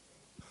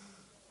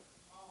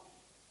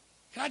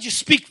 Can I just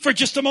speak for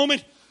just a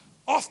moment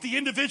off the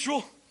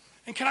individual?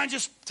 And can I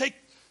just take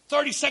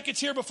 30 seconds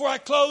here before I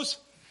close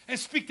and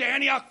speak to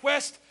Antioch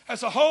West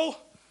as a whole?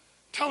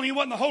 Telling you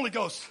what in the Holy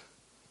Ghost.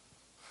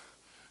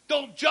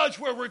 Don't judge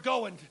where we're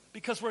going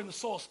because we're in the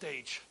soil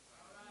stage.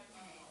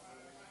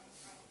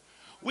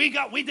 We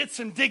did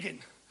some digging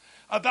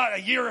about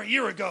a year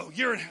ago,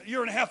 year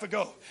and a half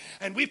ago,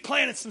 and we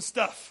planted some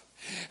stuff.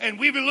 And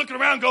we've been looking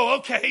around go,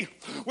 okay,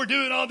 we're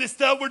doing all this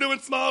stuff. We're doing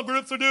small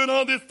groups. We're doing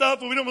all this stuff,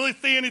 but we don't really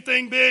see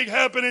anything big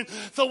happening.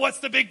 So what's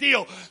the big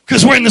deal?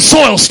 Because we're in the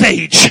soil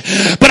stage.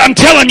 But I'm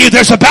telling you,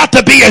 there's about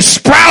to be a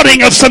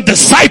sprouting of some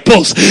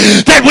disciples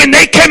that when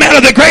they came out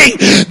of the grave,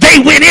 they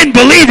went in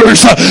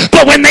believers.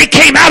 But when they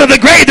came out of the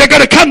grave, they're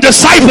going to come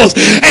disciples.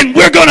 And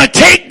we're going to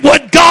take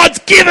what God's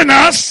given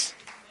us,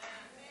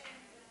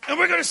 and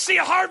we're going to see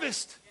a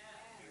harvest.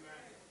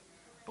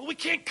 But we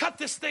can't cut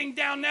this thing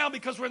down now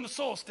because we're in the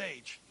soul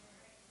stage.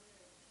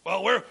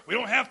 Well, we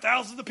don't have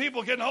thousands of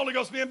people getting the Holy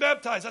Ghost being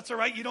baptized. That's all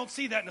right. You don't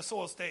see that in the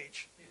soil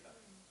stage.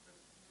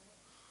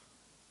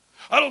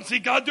 I don't see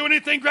God doing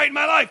anything great in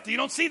my life. You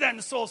don't see that in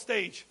the soil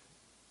stage.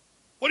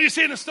 What do you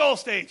see in the soil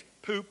stage?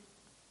 Poop.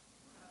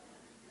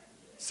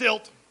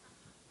 Silt.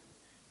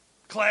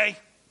 Clay.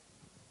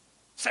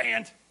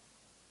 Sand.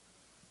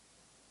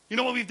 You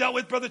know what we've dealt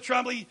with, Brother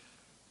Trombley?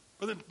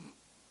 Brother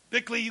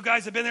Bickley, you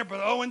guys have been there.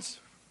 Brother Owens.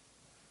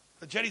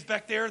 The jetties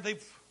back there,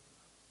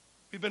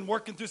 we've been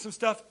working through some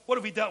stuff. What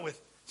have we dealt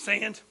with?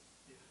 Sand,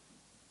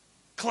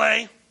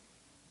 clay,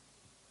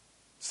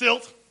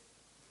 silt,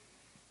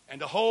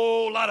 and a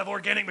whole lot of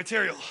organic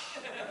material.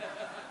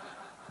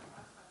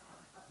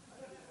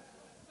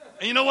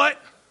 And you know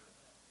what?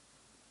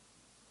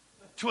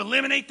 To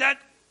eliminate that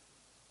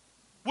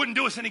wouldn't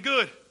do us any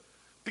good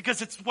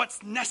because it's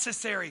what's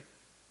necessary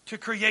to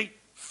create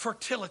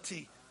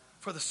fertility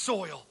for the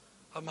soil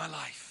of my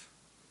life.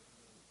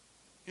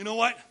 You know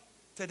what?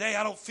 Today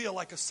I don't feel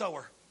like a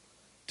sower.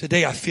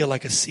 Today I feel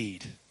like a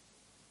seed.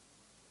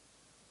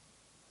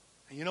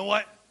 And you know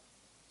what?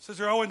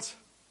 Sister Owens,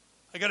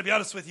 I got to be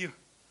honest with you.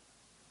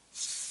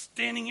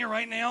 Standing here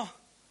right now,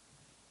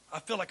 I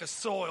feel like a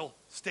soil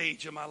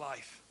stage in my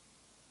life.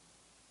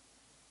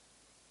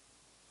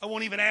 I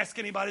won't even ask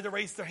anybody to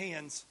raise their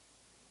hands.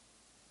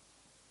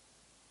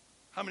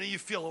 How many of you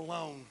feel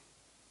alone?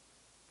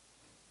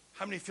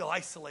 How many feel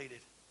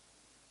isolated?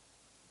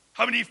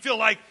 How many of you feel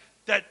like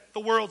that the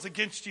world's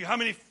against you? How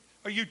many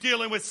are you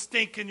dealing with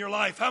stink in your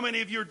life? How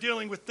many of you are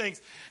dealing with things?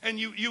 And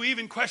you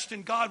even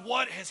question, God,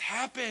 what has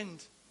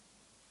happened?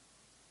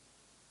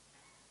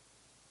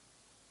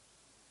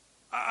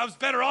 I was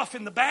better off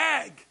in the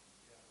bag.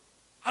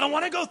 I don't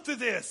want to go through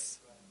this.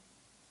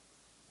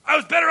 I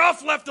was better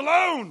off left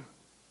alone.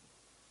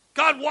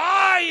 God,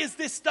 why is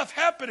this stuff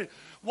happening?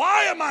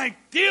 Why am I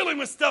dealing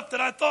with stuff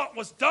that I thought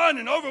was done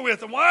and over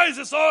with? And why is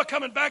this all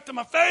coming back to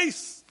my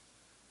face?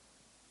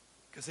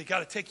 Because they got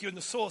to take you in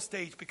the soil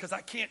stage because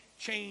I can't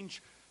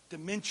change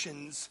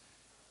dimensions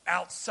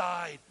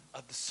outside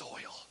of the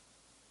soil.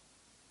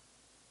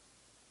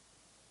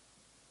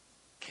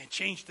 Can't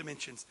change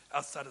dimensions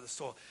outside of the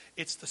soil.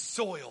 It's the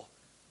soil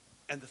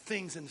and the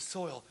things in the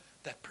soil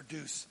that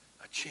produce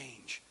a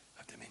change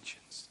of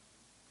dimensions.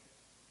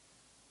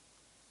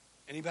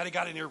 Anybody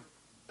got any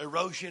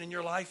erosion in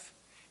your life?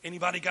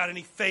 Anybody got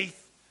any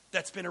faith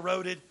that's been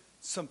eroded?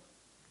 Some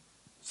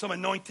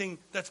anointing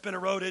that's been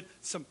eroded,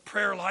 some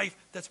prayer life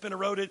that's been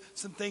eroded,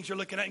 some things you're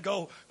looking at and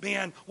go,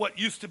 man, what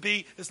used to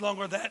be is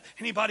longer than that.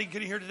 Anybody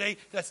getting here today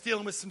that's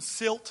dealing with some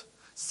silt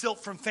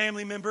from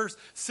family members,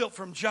 silt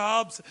from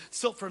jobs,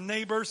 silt from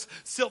neighbors,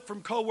 silt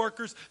from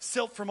coworkers,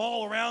 silt from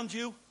all around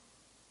you? And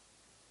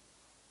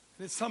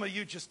then some of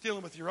you just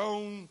dealing with your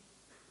own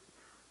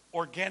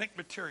organic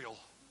material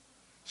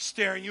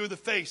staring you in the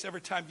face every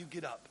time you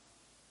get up.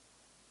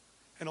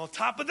 And on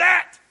top of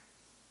that,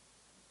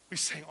 we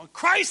say, on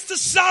Christ the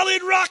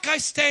solid rock I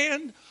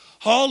stand.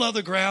 All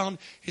other ground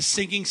is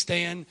sinking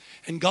sand.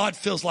 And God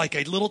feels like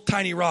a little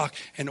tiny rock.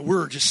 And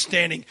we're just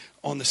standing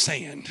on the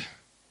sand.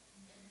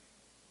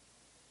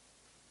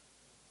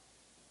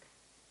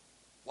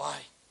 Why?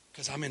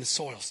 Because I'm in the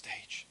soil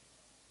stage.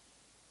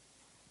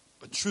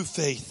 But true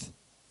faith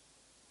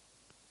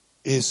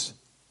is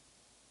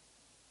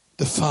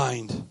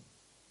defined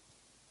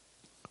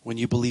when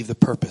you believe the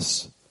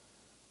purpose,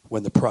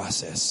 when the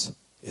process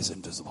is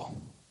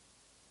invisible.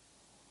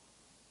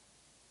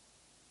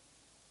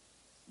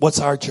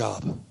 What's our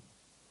job?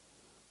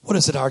 What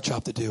is it our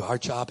job to do? Our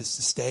job is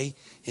to stay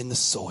in the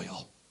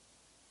soil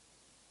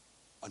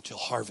until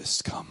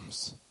harvest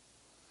comes.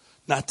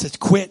 Not to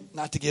quit,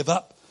 not to give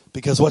up,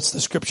 because what's the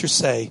scripture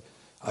say?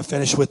 I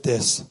finish with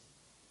this.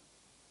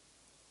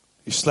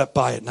 You slept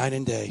by it night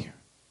and day.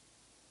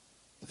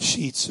 The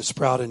sheets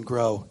sprout and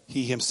grow.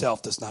 He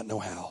himself does not know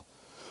how.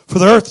 For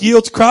the earth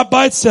yields crop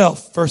by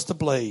itself. First the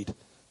blade,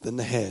 then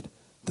the head,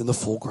 then the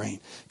full grain.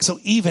 So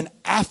even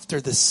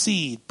after the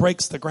seed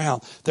breaks the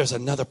ground, there's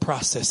another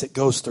process it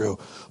goes through.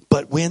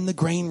 But when the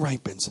grain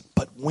ripens,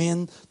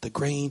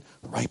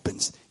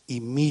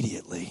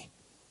 immediately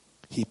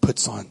he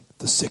puts on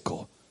the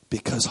sickle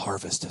because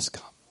harvest has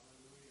come.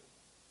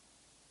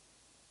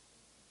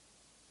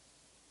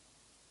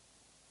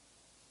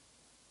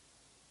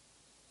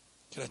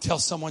 Can I tell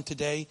someone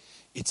today,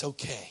 it's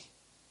okay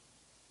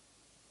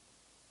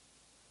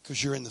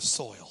because you're in the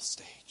soil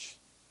stage.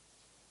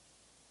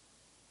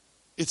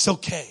 It's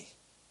okay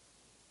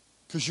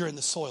because you're in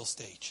the soil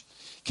stage.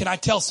 Can I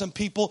tell some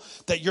people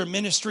that your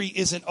ministry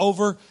isn't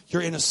over?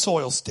 You're in a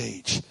soil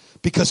stage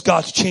because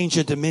God's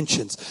changing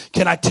dimensions.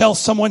 Can I tell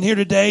someone here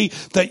today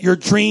that your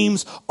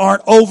dreams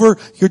aren't over?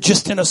 You're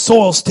just in a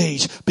soil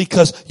stage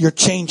because you're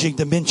changing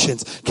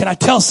dimensions. Can I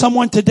tell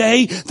someone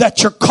today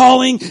that your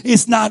calling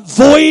is not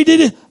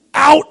voided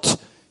out?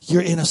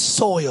 You're in a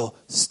soil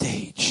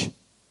stage.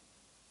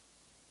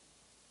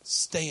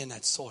 Stay in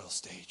that soil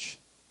stage.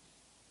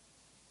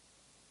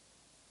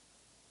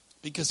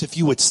 Because if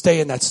you would stay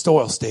in that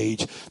soil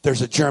stage,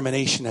 there's a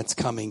germination that's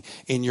coming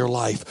in your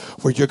life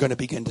where you're going to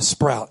begin to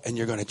sprout and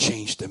you're going to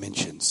change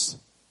dimensions.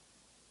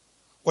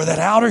 Where that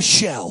outer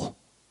shell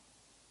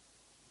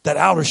is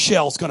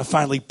going to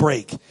finally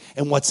break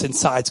and what's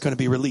inside is going to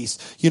be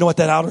released. You know what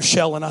that outer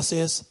shell in us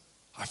is?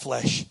 Our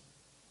flesh.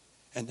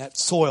 And that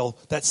soil,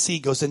 that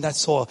seed goes in that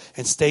soil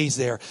and stays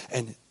there.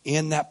 And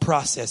in that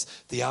process,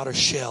 the outer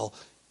shell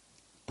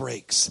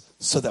breaks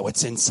so that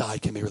what's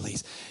inside can be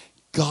released.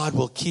 God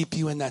will keep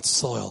you in that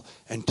soil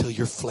until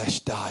your flesh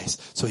dies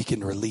so he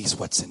can release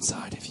what's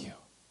inside of you.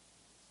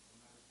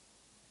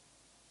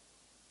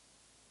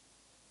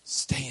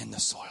 Stay in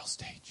the soil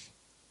stage.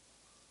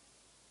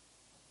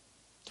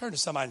 Turn to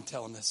somebody and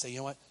tell them this. Say, you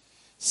know what?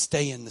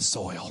 Stay in the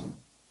soil.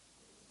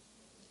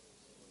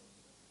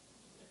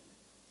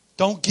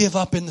 Don't give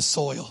up in the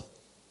soil.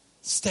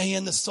 Stay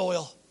in the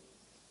soil.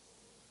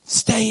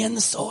 Stay in the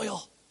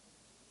soil.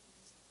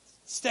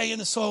 Stay in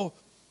the soil.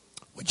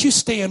 Would you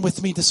stand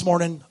with me this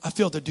morning? I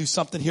feel to do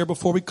something here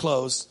before we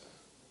close.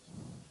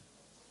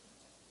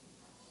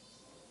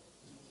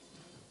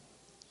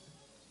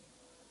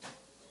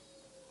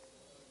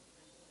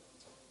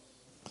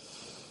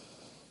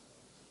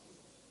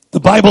 The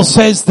Bible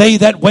says, they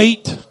that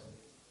wait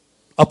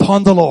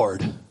upon the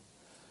Lord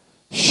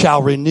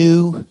shall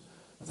renew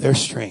their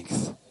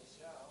strength.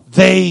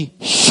 They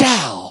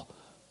shall.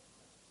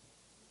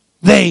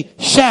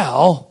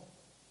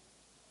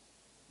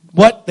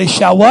 What? They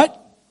shall what?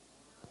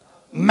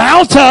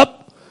 Mount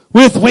up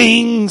with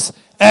wings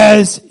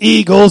as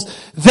eagles.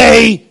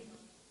 They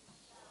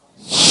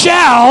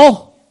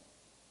shall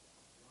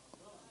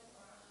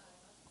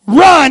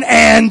run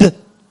and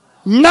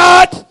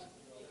not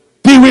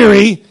be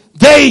weary.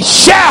 They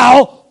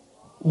shall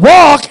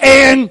walk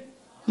and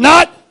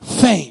not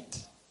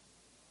faint.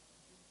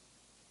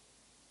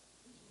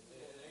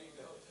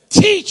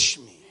 Teach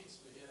me,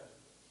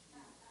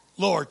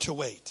 Lord, to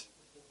wait.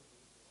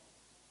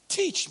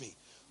 Teach me.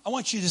 I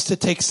want you just to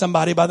take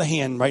somebody by the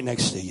hand right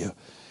next to you.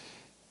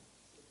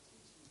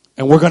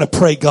 And we're going to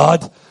pray,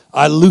 God,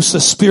 I loose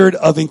a spirit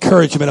of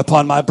encouragement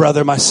upon my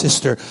brother, my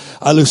sister.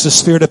 I loose a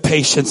spirit of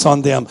patience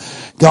on them.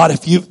 God,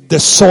 if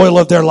the soil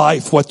of their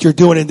life, what you're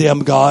doing in them,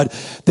 God,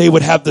 they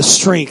would have the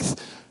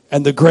strength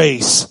and the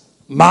grace.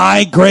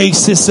 My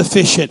grace is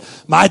sufficient.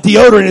 My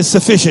deodorant is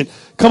sufficient.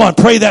 Come on,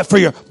 pray that for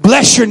you.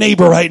 Bless your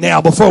neighbor right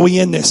now before we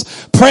end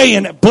this. Pray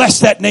and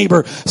bless that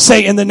neighbor.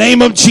 Say, in the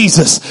name of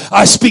Jesus,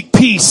 I speak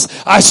peace.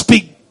 I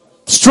speak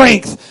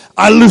strength.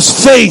 I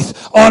lose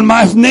faith on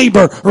my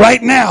neighbor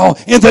right now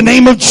in the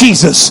name of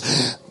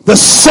Jesus. The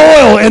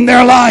soil in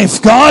their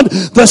life, God,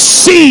 the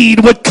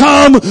seed would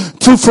come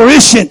to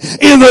fruition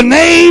in the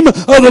name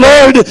of the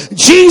Lord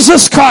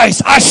Jesus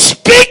Christ. I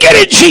speak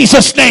it in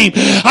Jesus' name.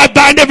 I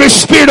bind every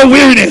spirit of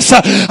weariness.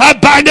 I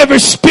bind every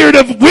spirit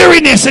of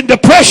weariness and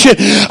depression.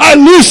 I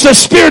loose a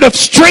spirit of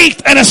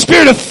strength and a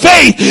spirit of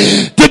faith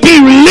to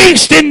be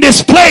released in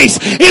this place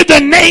in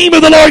the name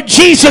of the Lord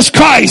Jesus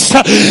Christ.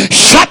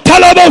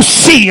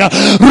 Shatalabosi,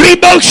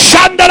 Ribo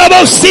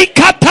Shandalabosi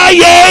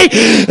Kataye,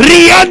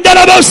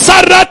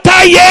 Riandalabosara. In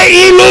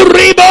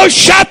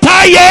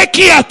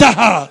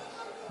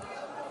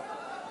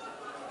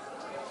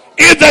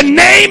the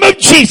name of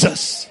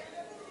Jesus,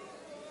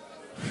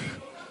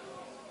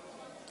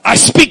 I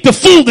speak the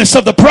fullness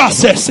of the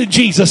process in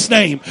Jesus'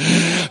 name.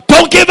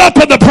 Don't give up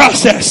on the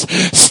process.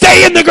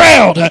 Stay in the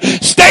ground.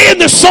 Stay in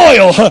the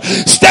soil.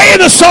 Stay in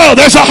the soil.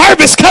 There's a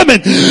harvest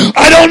coming.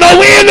 I don't know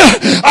when.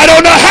 I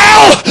don't know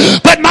how.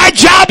 But my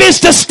job is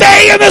to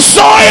stay in the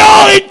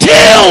soil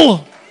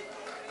until.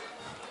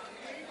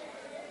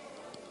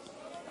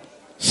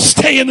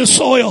 Stay in the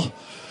soil.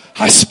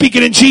 I speak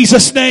it in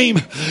Jesus' name.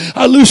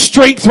 I lose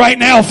strength right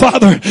now,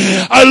 Father.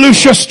 I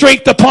lose your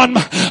strength upon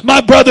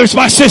my brothers,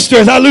 my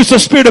sisters. I lose the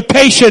spirit of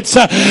patience.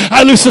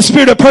 I lose the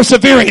spirit of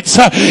perseverance.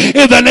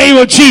 In the name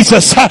of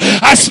Jesus,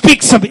 I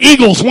speak some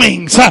eagle's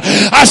wings.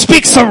 I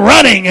speak some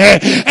running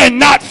and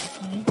not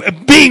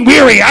being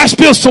weary. I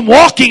speak some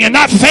walking and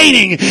not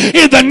fainting.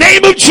 In the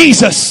name of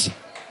Jesus.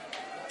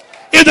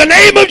 In the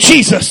name of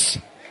Jesus.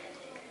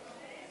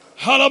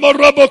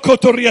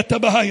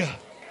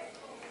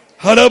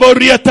 In the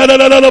name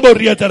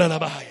of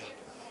Jesus.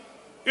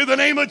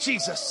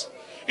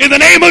 In the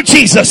name of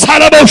Jesus.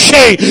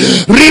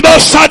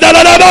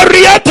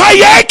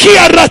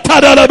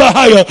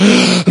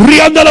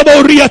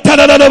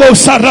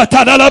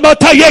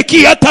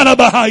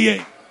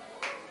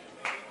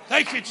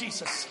 Thank you,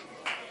 Jesus.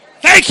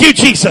 Thank you,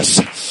 Jesus.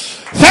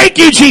 Thank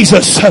you,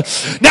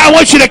 Jesus. Now I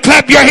want you to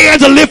clap your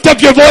hands and lift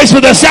up your voice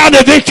with a sound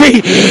of victory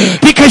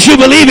because you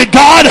believe in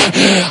God.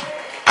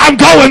 I'm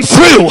going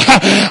through.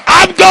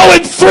 I'm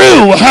going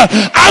through.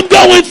 I'm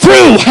going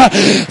through.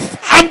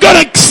 I'm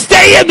going to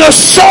stay in the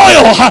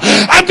soil.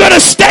 I'm going to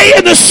stay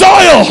in the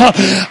soil.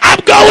 I'm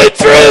going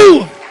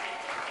through.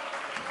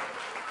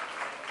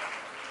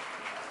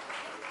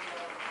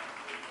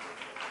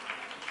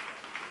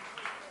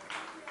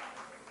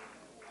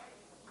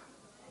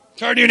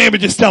 Turn to your neighbor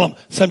and just tell them,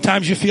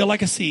 sometimes you feel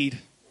like a seed.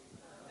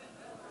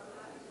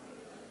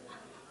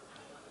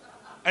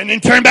 And then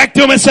turn back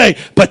to them and say,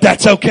 but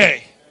that's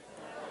okay.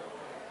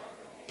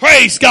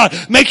 Praise God.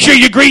 Make sure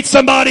you greet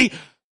somebody.